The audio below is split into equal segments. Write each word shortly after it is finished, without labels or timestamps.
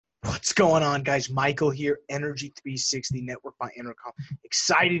What's going on, guys? Michael here, Energy 360 Network by Intercom.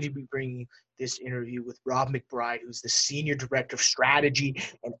 Excited to be bringing you this interview with Rob McBride, who's the Senior Director of Strategy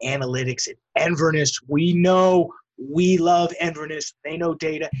and Analytics at Enverus. We love Enverus. They know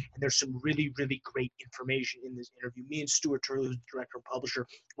data, and there's some really, really great information in this interview. Me and Stuart Turley, who's the Director and Publisher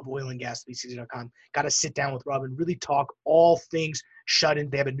of Oil and Gas 360.com, got to sit down with Rob and really talk all things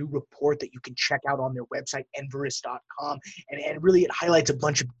shut-in. They have a new report that you can check out on their website, Enverus.com, and really it highlights a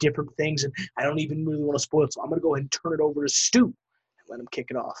bunch of different things, and I don't even really want to spoil it, so I'm going to go ahead and turn it over to Stu and let him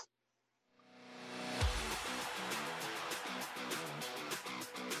kick it off.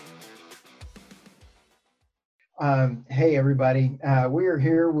 Hey, everybody. We are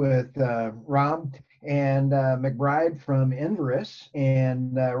here with Rob and McBride from Enverus.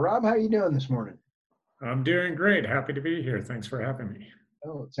 And Rob, how are you doing this morning? I'm doing great. Happy to be here. Thanks for having me.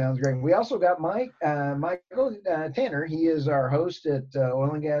 Oh, it sounds great. We also got Michael Tanner. He is our host at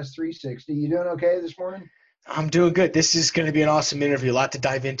Oil and Gas 360. You doing okay this morning? I'm doing good. This is going to be an awesome interview. A lot to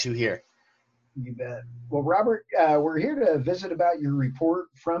dive into here. You bet. Well, Robert, we're here to visit about your report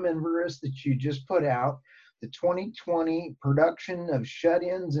from Enverus that you just put out, the 2020 production of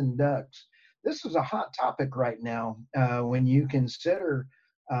shut-ins and DUCs. This is a hot topic right now when you consider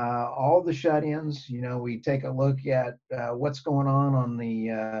all the shut-ins. You know, we take a look at what's going on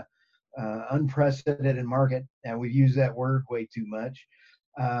the unprecedented market, and we've used that word way too much.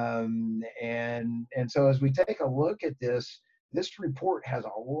 And so as we take a look at this report has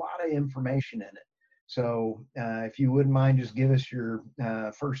a lot of information in it. So if you wouldn't mind, just give us your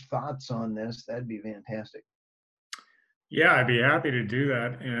first thoughts on this, that'd be fantastic. Yeah, I'd be happy to do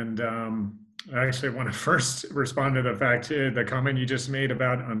that. And I actually want to first respond to the comment you just made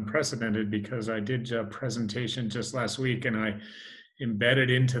about unprecedented, because I did a presentation just last week and I embedded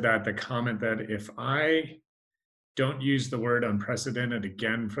into that the comment that if I don't use the word unprecedented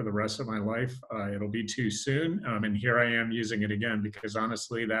again for the rest of my life, it'll be too soon. And here I am using it again, because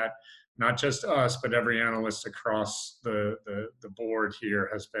honestly, that not just us, but every analyst across the board here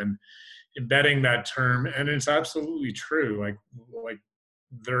has been embedding that term. And it's absolutely true. Like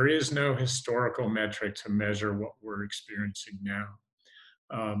there is no historical metric to measure what we're experiencing now.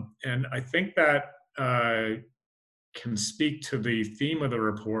 And I think that can speak to the theme of the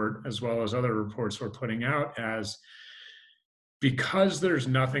report, as well as other reports we're putting out, as because there's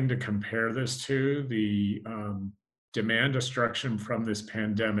nothing to compare this to, the demand destruction from this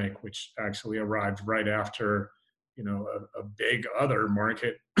pandemic, which actually arrived right after, a big other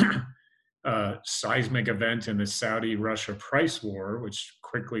market seismic event in the Saudi-Russia price war, which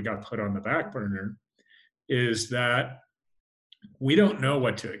quickly got put on the back burner, is that we don't know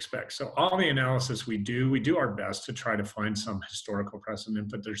what to expect. So all the analysis we do our best to try to find some historical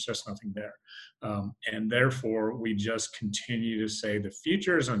precedent, but there's just nothing there. And therefore, we just continue to say the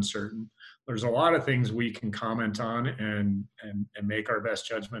future is uncertain. There's a lot of things we can comment on and make our best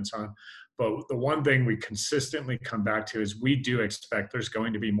judgments on. But the one thing we consistently come back to is we do expect there's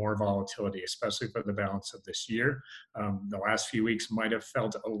going to be more volatility, especially for the balance of this year. The last few weeks might have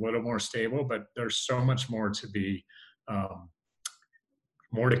felt a little more stable, but there's so much more to be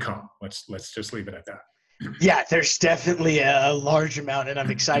more to come. Let's just leave it at that. Yeah, there's definitely a large amount, and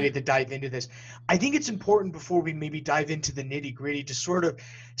I'm excited to dive into this. I think it's important before we maybe dive into the nitty-gritty to sort of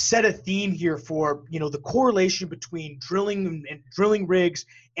set a theme here for, the correlation between drilling and drilling rigs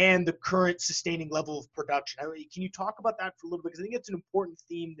and the current sustaining level of production. Can you talk about that for a little bit? Because I think it's an important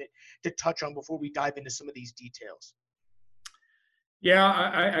theme to touch on before we dive into some of these details. Yeah,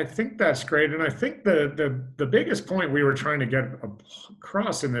 I think that's great. And I think the biggest point we were trying to get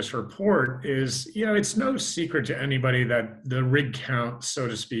across in this report is, it's no secret to anybody that the rig count, so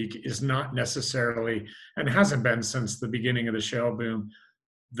to speak, is not necessarily, and hasn't been since the beginning of the shale boom,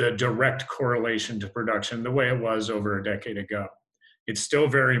 the direct correlation to production the way it was over a decade ago. It's still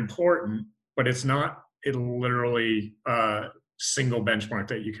very important, but it's not literally a single benchmark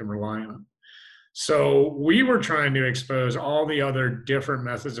that you can rely on. So we were trying to expose all the other different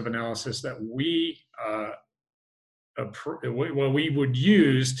methods of analysis that we would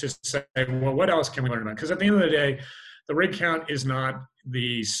use to say, well, what else can we learn about? Because at the end of the day, the rig count is not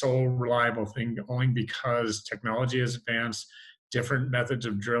the sole reliable thing, only because technology has advanced, different methods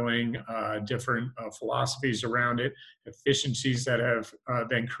of drilling, different philosophies around it, efficiencies that have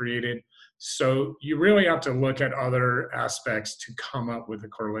been created. So you really have to look at other aspects to come up with a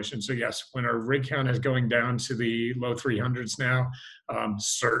correlation. So yes, when our rig count is going down to the low 300s now,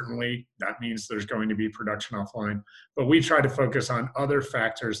 certainly that means there's going to be production offline. But we try to focus on other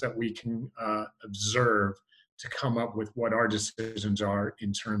factors that we can observe to come up with what our decisions are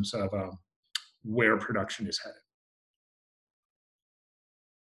in terms of where production is headed.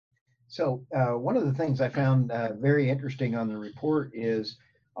 So one of the things I found very interesting on the report is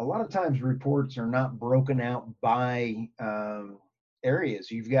a lot of times reports are not broken out by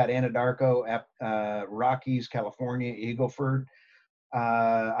areas. You've got Anadarko, Rockies, California, Eagleford.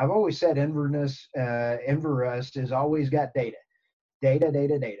 I've always said Enverus has always got data,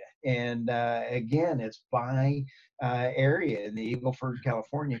 data. And again, it's by area in the Eagleford,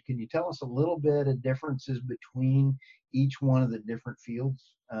 California. Can you tell us a little bit of differences between each one of the different fields,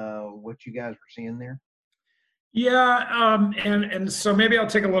 what you guys were seeing there? Yeah, and so maybe I'll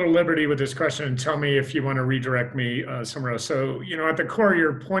take a little liberty with this question and tell me if you want to redirect me somewhere else. So, at the core,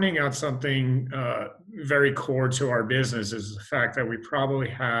 you're pointing out something very core to our business is the fact that we probably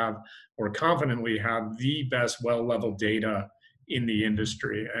have, or confidently have, the best well-level data in the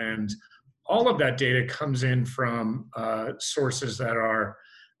industry. And all of that data comes in from sources that are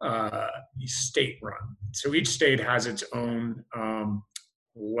state-run. So each state has its own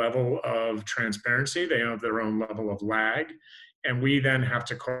level of transparency. They have their own level of lag. And we then have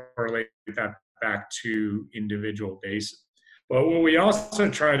to correlate that back to individual basins. But what we also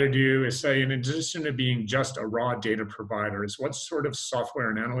try to do is say, in addition to being just a raw data provider, is what sort of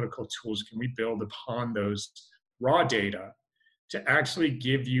software and analytical tools can we build upon those raw data to actually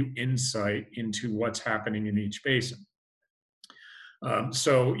give you insight into what's happening in each basin.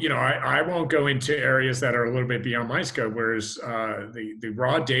 So, I won't go into areas that are a little bit beyond my scope, whereas the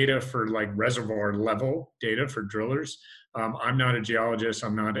raw data for like reservoir level data for drillers, I'm not a geologist,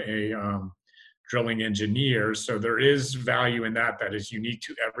 I'm not a drilling engineer, so there is value in that is unique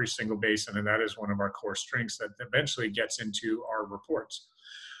to every single basin, and that is one of our core strengths that eventually gets into our reports.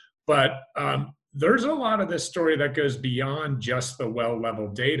 But there's a lot of this story that goes beyond just the well level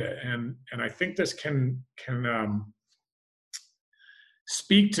data, and I think this can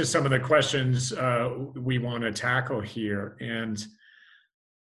speak to some of the questions we want to tackle here. And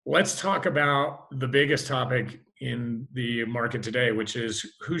let's talk about the biggest topic in the market today, which is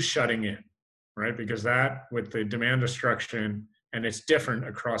who's shutting in, right? Because that, with the demand destruction, and it's different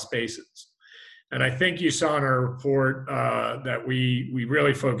across basins. And I think you saw in our report that we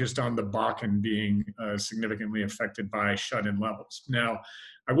really focused on the Bakken being significantly affected by shut-in levels. Now,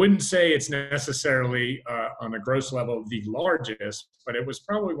 I wouldn't say it's necessarily on a gross level the largest, but it was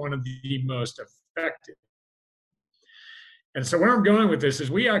probably one of the most affected. And so where I'm going with this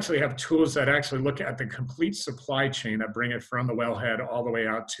is we actually have tools that actually look at the complete supply chain that bring it from the wellhead all the way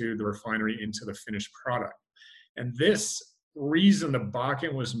out to the refinery into the finished product. And this reason the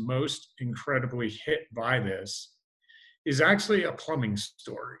Bakken was most incredibly hit by this is actually a plumbing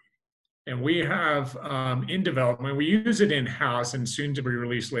story. And we have in development, we use it in-house and soon to be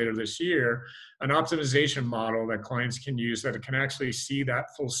released later this year, an optimization model that clients can use that can actually see that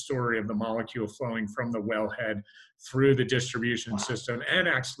full story of the molecule flowing from the wellhead through the distribution system and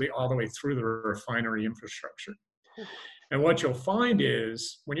actually all the way through the refinery infrastructure. And what you'll find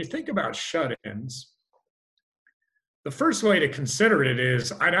is when you think about shut-ins, the first way to consider it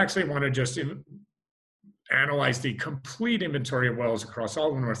is I'd actually want to just analyze the complete inventory of wells across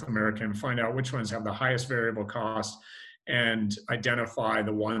all of North America and find out which ones have the highest variable cost and identify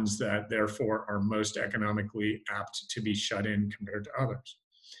the ones that therefore are most economically apt to be shut in compared to others.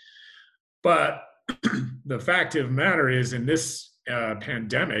 But the fact of the matter is, in this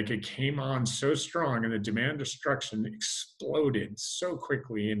pandemic, it came on so strong and the demand destruction exploded so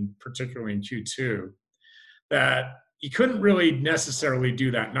quickly, and particularly in Q2, that you couldn't really necessarily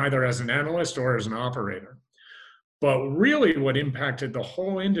do that, neither as an analyst or as an operator. But really what impacted the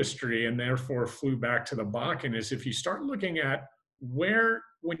whole industry and therefore flew back to the Bakken is if you start looking at where,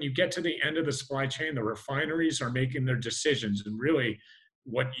 when you get to the end of the supply chain, the refineries are making their decisions. And really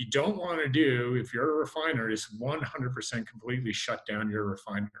what you don't want to do if you're a refiner is 100% completely shut down your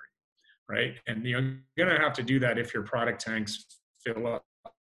refinery, right? And you're going to have to do that if your product tanks fill up,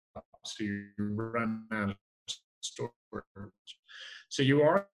 so you run out of storage. So you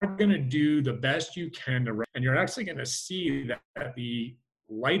are going to do the best you can to run, and you're actually going to see that the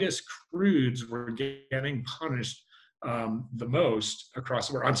lightest crudes were getting punished the most across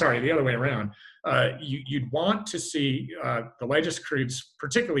the world. I'm sorry, the other way around. You'd want to see the lightest crudes,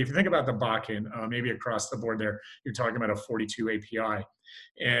 particularly if you think about the Bakken, maybe across the board there, you're talking about a 42 API.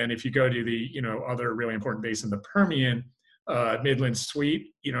 And if you go to the other really important basin, the Permian, Midland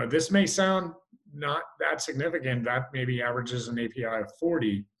Sweet, this may sound not that significant, that maybe averages an API of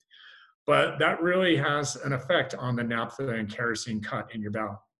 40, but that really has an effect on the naphtha and kerosene cut in your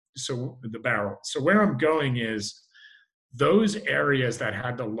barrel. So the barrel. So where I'm going is those areas that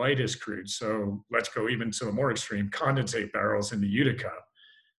had the lightest crude, so let's go even to the more extreme, condensate barrels in the Utica,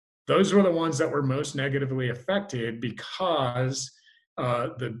 those were the ones that were most negatively affected because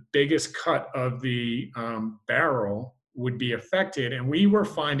the biggest cut of the barrel would be affected. And we were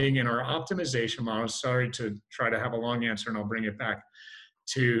finding in our optimization model, sorry to try to have a long answer and I'll bring it back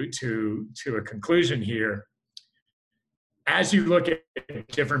to a conclusion here. As you look at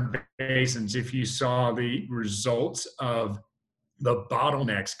different basins, if you saw the results of the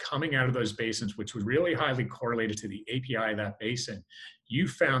bottlenecks coming out of those basins, which was really highly correlated to the API of that basin, you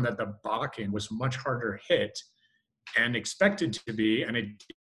found that the Bakken was much harder hit and expected to be, and it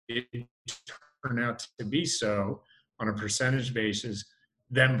did turn out to be so on a percentage basis,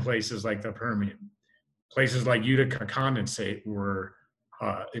 than places like the Permian. Places like Utica condensate were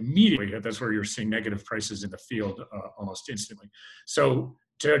immediately, that's where you're seeing negative prices in the field almost instantly. So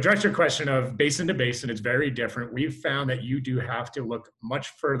to address your question of basin to basin, it's very different. We've found that you do have to look much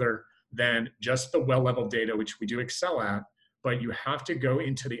further than just the well level data, which we do excel at, but you have to go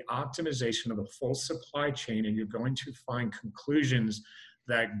into the optimization of the full supply chain, and you're going to find conclusions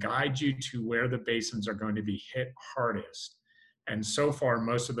that guide you to where the basins are going to be hit hardest. And so far,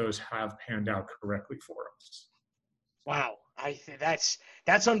 most of those have panned out correctly for us. Wow, I think that's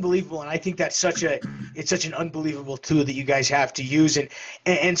unbelievable, and I think that's such an unbelievable tool that you guys have to use.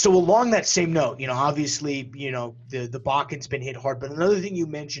 And so along that same note, obviously, the Bakken's been hit hard, but another thing you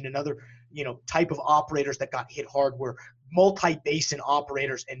mentioned, another type of operators that got hit hard were multi-basin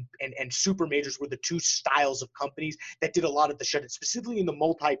operators, and super majors were the two styles of companies that did a lot of the shut-in. Specifically in the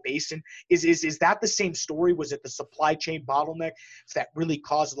multi-basin, is that the same story? Was it the supply chain bottleneck that really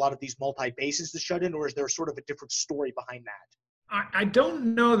caused a lot of these multi-basins to shut in, or is there sort of a different story behind that? I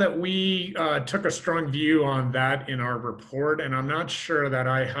don't know that we took a strong view on that in our report, and I'm not sure that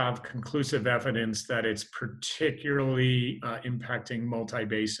I have conclusive evidence that it's particularly impacting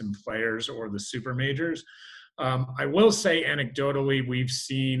multi-basin players or the super majors. I will say anecdotally, we've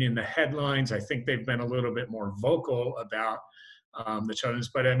seen in the headlines, I think they've been a little bit more vocal about the shut-ins.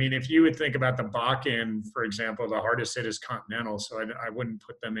 But I mean, if you would think about the Bakken, for example, the hardest hit is Continental, so I wouldn't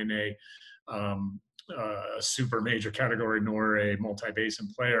put them in a super major category nor a multi-basin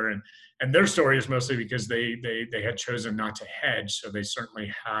player, and their story is mostly because they had chosen not to hedge, so they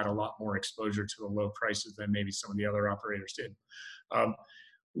certainly had a lot more exposure to the low prices than maybe some of the other operators did.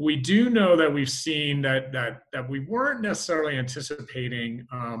 We do know that we've seen that we weren't necessarily anticipating.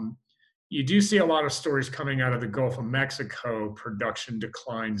 You do see a lot of stories coming out of the Gulf of Mexico, production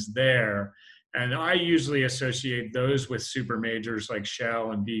declines there, and I usually associate those with super majors like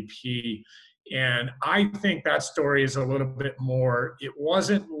Shell and BP. And I think that story is a little bit more, it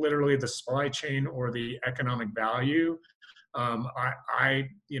wasn't literally the supply chain or the economic value. I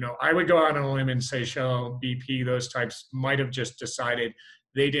would go out on a limb and say Shell, BP, those types might have just decided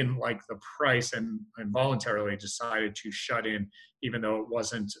they didn't like the price and voluntarily decided to shut in, even though it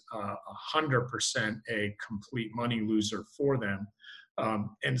wasn't 100% a complete money loser for them.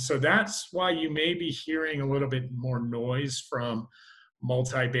 And so that's why you may be hearing a little bit more noise from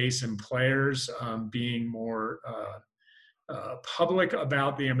multi-basin players being more public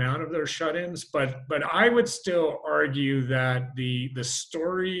about the amount of their shut-ins, but I would still argue that the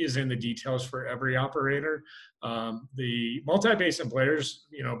story is in the details for every operator. The multi-basin players,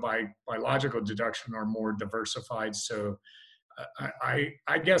 by logical deduction, are more diversified. So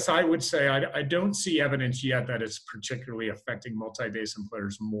I guess I would say I don't see evidence yet that it's particularly affecting multi-basin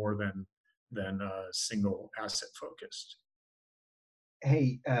players more than single asset focused.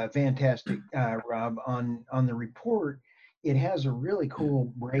 Hey, fantastic, Rob. On the report, it has a really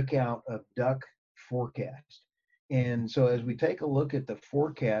cool breakout of DUC forecast. And so as we take a look at the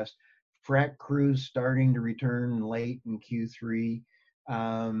forecast, frac crews starting to return late in Q3,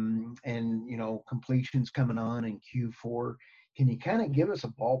 and completions coming on in Q4. Can you kind of give us a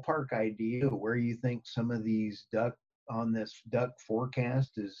ballpark idea of where you think some of these DUC on this DUC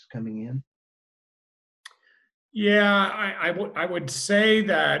forecast is coming in? Yeah, I would say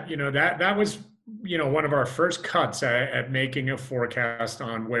that that was one of our first cuts at making a forecast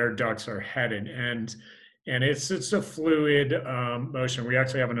on where DUCs are headed, and it's a fluid motion. We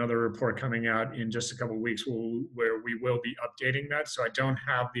actually have another report coming out in just a couple of weeks where we will be updating that. So I don't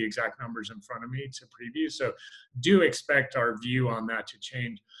have the exact numbers in front of me to preview. So do expect our view on that to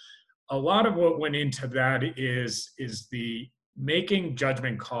change. A lot of what went into that is the making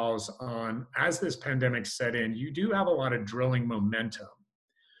judgment calls on, as this pandemic set in, you do have a lot of drilling momentum,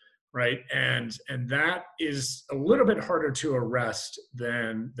 right? And that is a little bit harder to arrest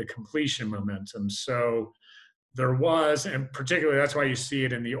than the completion momentum. So there was, and particularly that's why you see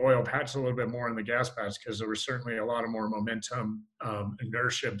it in the oil patch a little bit more in the gas patch, because there was certainly a lot of more momentum,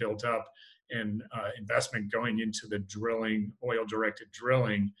 inertia built up. and investment going into the drilling, oil-directed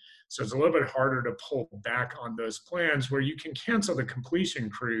drilling. So it's a little bit harder to pull back on those plans where you can cancel the completion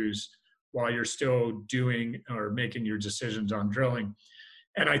crews while you're still doing or making your decisions on drilling.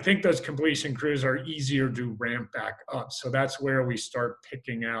 And I think those completion crews are easier to ramp back up. So that's where we start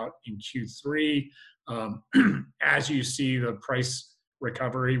picking out in Q3 as you see the price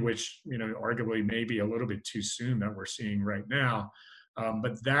recovery, which, you know, arguably may be a little bit too soon that we're seeing right now.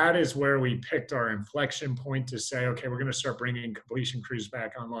 But that is where we picked our inflection point to say, okay, we're going to start bringing completion crews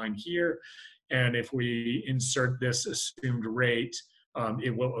back online here. And if we insert this assumed rate,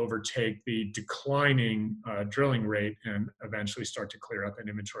 it will overtake the declining drilling rate and eventually start to clear up an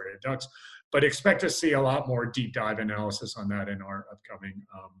inventory of DUCs. But expect to see a lot more deep dive analysis on that in our upcoming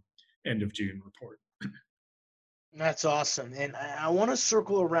end of June report. That's awesome. And I want to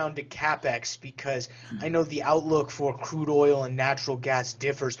circle around to CapEx because I know the outlook for crude oil and natural gas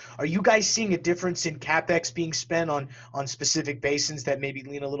differs. Are you guys seeing a difference in CapEx being spent on specific basins that maybe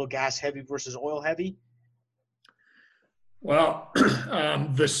lean a little gas heavy versus oil heavy? Well,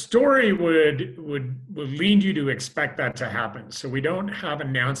 the story would lead you to expect that to happen. So we don't have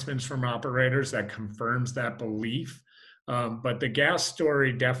announcements from operators that confirms that belief, but the gas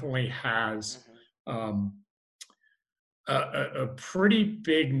story definitely has a pretty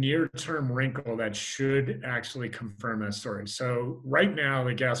big near-term wrinkle that should actually confirm that story. So right now,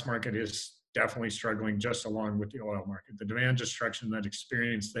 the gas market is definitely struggling just along with the oil market. The demand destruction that's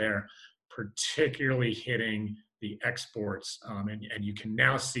experienced there, particularly hitting the exports, and you can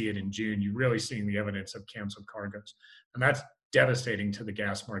now see it in June. You're really seeing the evidence of canceled cargoes. And that's devastating to the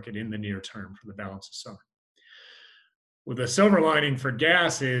gas market in the near term for the balance of summer. Well, the silver lining for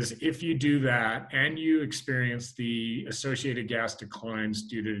gas is if you do that and you experience the associated gas declines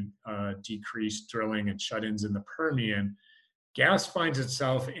due to decreased drilling and shut-ins in the Permian, gas finds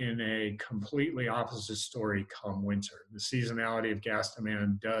itself in a completely opposite story come winter. The seasonality of gas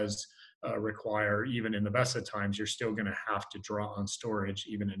demand does require, even in the best of times, you're still going to have to draw on storage.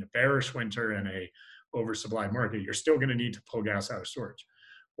 Even in a bearish winter and a oversupplied market, you're still going to need to pull gas out of storage.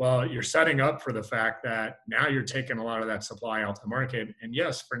 Well, you're setting up for the fact that now you're taking a lot of that supply out the market. And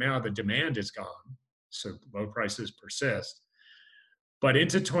yes, for now, the demand is gone. So low prices persist. But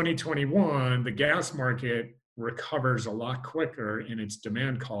into 2021, the gas market recovers a lot quicker in its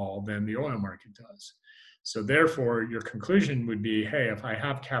demand call than the oil market does. So therefore, your conclusion would be, hey, if I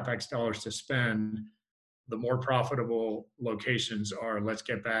have CapEx dollars to spend, the more profitable locations are, let's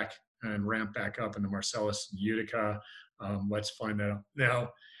get back and ramp back up in the Marcellus and Utica. Let's find that out. Now,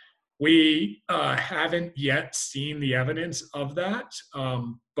 we haven't yet seen the evidence of that,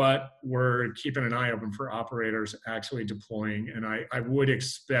 but we're keeping an eye open for operators actually deploying. And I would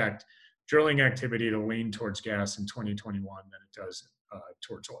expect drilling activity to lean towards gas in 2021 than it does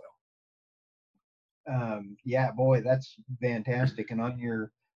towards oil. Yeah, boy, that's fantastic. And on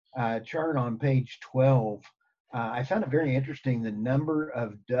your chart on page 12, I found it very interesting, the number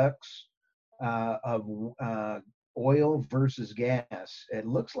of DUCs of oil versus gas. It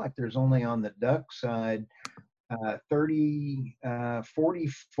looks like there's only on the DUC side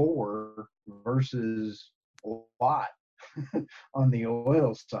 44 versus a lot on the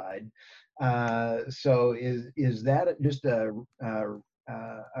oil side. So is that just a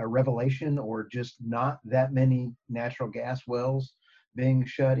revelation, or just not that many natural gas wells being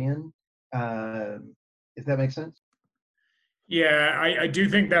shut in? If that makes sense. Yeah, I do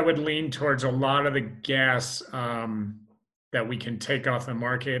think that would lean towards a lot of the gas that we can take off the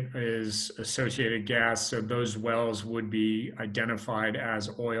market is associated gas. So those wells would be identified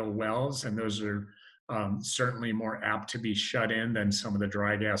as oil wells, and those are certainly more apt to be shut in than some of the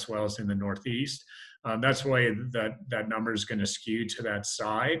dry gas wells in the Northeast. That's why that number is going to skew to that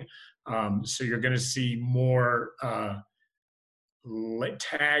side. So you're going to see more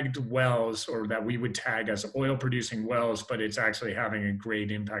tagged wells, or that we would tag as oil producing wells, but it's actually having a great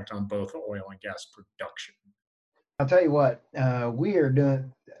impact on both oil and gas production. I'll tell you what, we are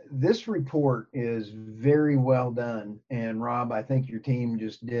doing, this report is very well done. And Rob, I think your team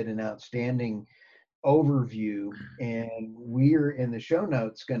just did an outstanding overview, and we're in the show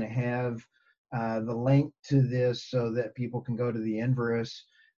notes going to have the link to this so that people can go to the Enverus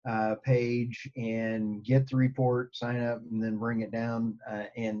page and get the report, sign up, and then bring it down.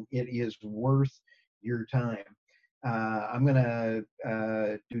 And it is worth your time. I'm going to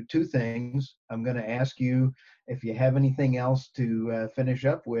do two things. I'm going to ask you if you have anything else to finish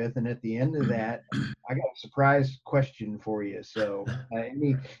up with, and at the end of that, I got a surprise question for you. So,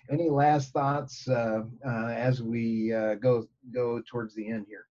 any last thoughts as we go towards the end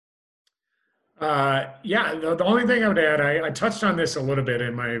here? Yeah, the only thing I would add, I touched on this a little bit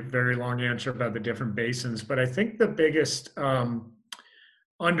in my very long answer about the different basins, but I think the biggest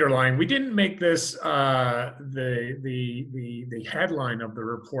underlying, we didn't make this the headline of the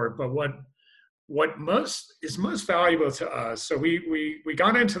report, but what most valuable to us. So we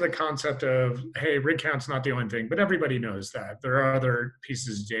got into the concept of, hey, rig count's not the only thing, but everybody knows that there are other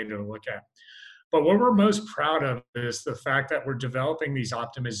pieces of data to look at. But what we're most proud of is the fact that we're developing these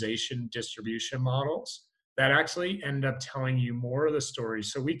optimization distribution models that actually end up telling you more of the story.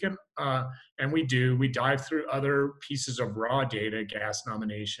 So we can, and we dive through other pieces of raw data, gas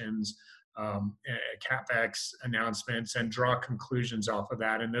nominations, CapEx announcements, and draw conclusions off of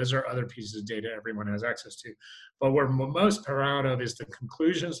that. And those are other pieces of data everyone has access to. But what we're most proud of is the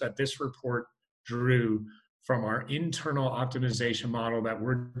conclusions that this report drew from our internal optimization model that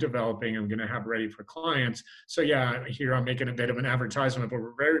we're developing and going to have ready for clients. So yeah, here I'm making a bit of an advertisement, but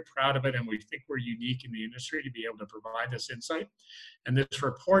we're very proud of it, and we think we're unique in the industry to be able to provide this insight. And this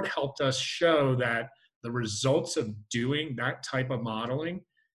report helped us show that the results of doing that type of modeling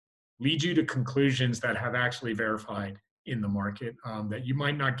lead you to conclusions that have actually verified in the market that you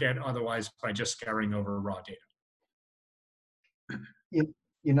might not get otherwise by just scouring over raw data.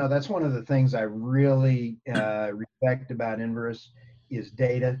 You know, that's one of the things I really respect about Enverus is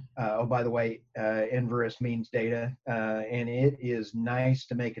data. Oh, by the way, Enverus means data, and it is nice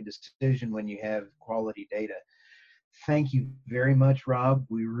to make a decision when you have quality data. Thank you very much, Rob.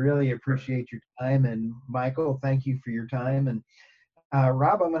 We really appreciate your time. And Michael, thank you for your time. And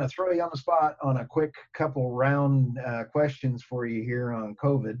Rob, I'm going to throw you on the spot on a quick couple round questions for you here on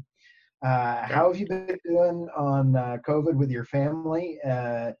COVID. How have you been doing on COVID with your family?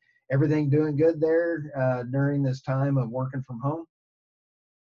 Everything doing good there during this time of working from home?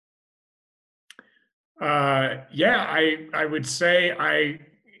 Yeah, I would say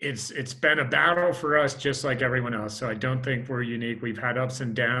it's been a battle for us just like everyone else. So I don't think we're unique. We've had ups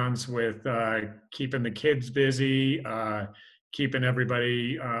and downs with keeping the kids busy, keeping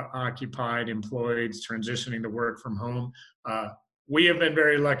everybody occupied, employed, transitioning to work from home. We have been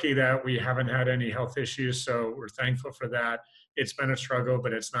very lucky that we haven't had any health issues, so we're thankful for that. It's been a struggle,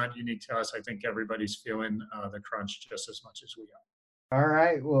 but it's not unique to us. I think everybody's feeling the crunch just as much as we are. All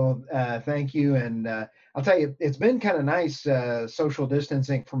right. Well, thank you. And I'll tell you, it's been kind of nice social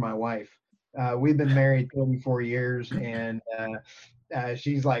distancing for my wife. We've been married 34 years, and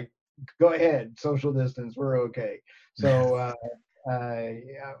she's like, go ahead, social distance, we're okay. So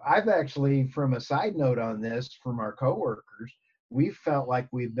I've actually, from a side note on this, from our coworkers, we felt like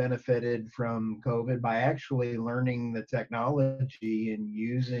we've benefited from COVID by actually learning the technology and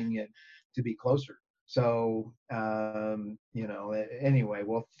using it to be closer. So, you know, anyway,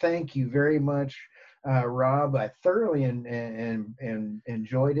 well, thank you very much, Rob. I thoroughly and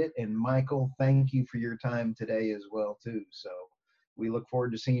enjoyed it. And Michael, thank you for your time today as well, too. So we look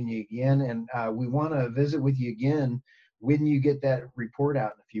forward to seeing you again. And we want to visit with you again when you get that report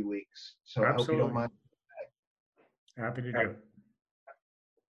out in a few weeks. So Absolutely. I hope you don't mind. Happy to do it.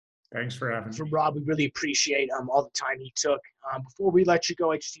 Thanks for having me. So Rob, we really appreciate all the time he took. Before we let you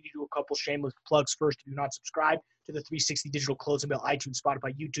go, I just need to do a couple shameless plugs. First, if you're not subscribed to the 360 Digital Closing Bell, iTunes,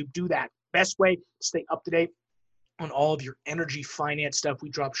 Spotify, YouTube, do that. Best way to stay up to date on all of your energy finance stuff. We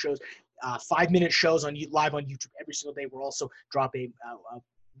drop shows, 5-minute shows live on YouTube every single day. We'll also drop a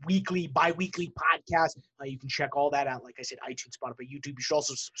bi-weekly podcast. You can check all that out. Like I said, iTunes, Spotify, YouTube. You should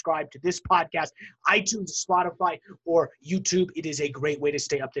also subscribe to this podcast, iTunes, Spotify, or YouTube. It is a great way to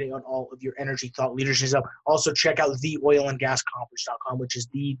stay up to date on all of your energy thought leadership stuff. Also, check out theoilandgasconference.com, which is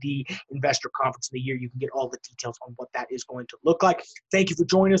the investor conference of the year. You can get all the details on what that is going to look like. Thank you for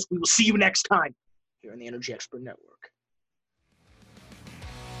joining us. We will see you next time here on the Energy Expert Network.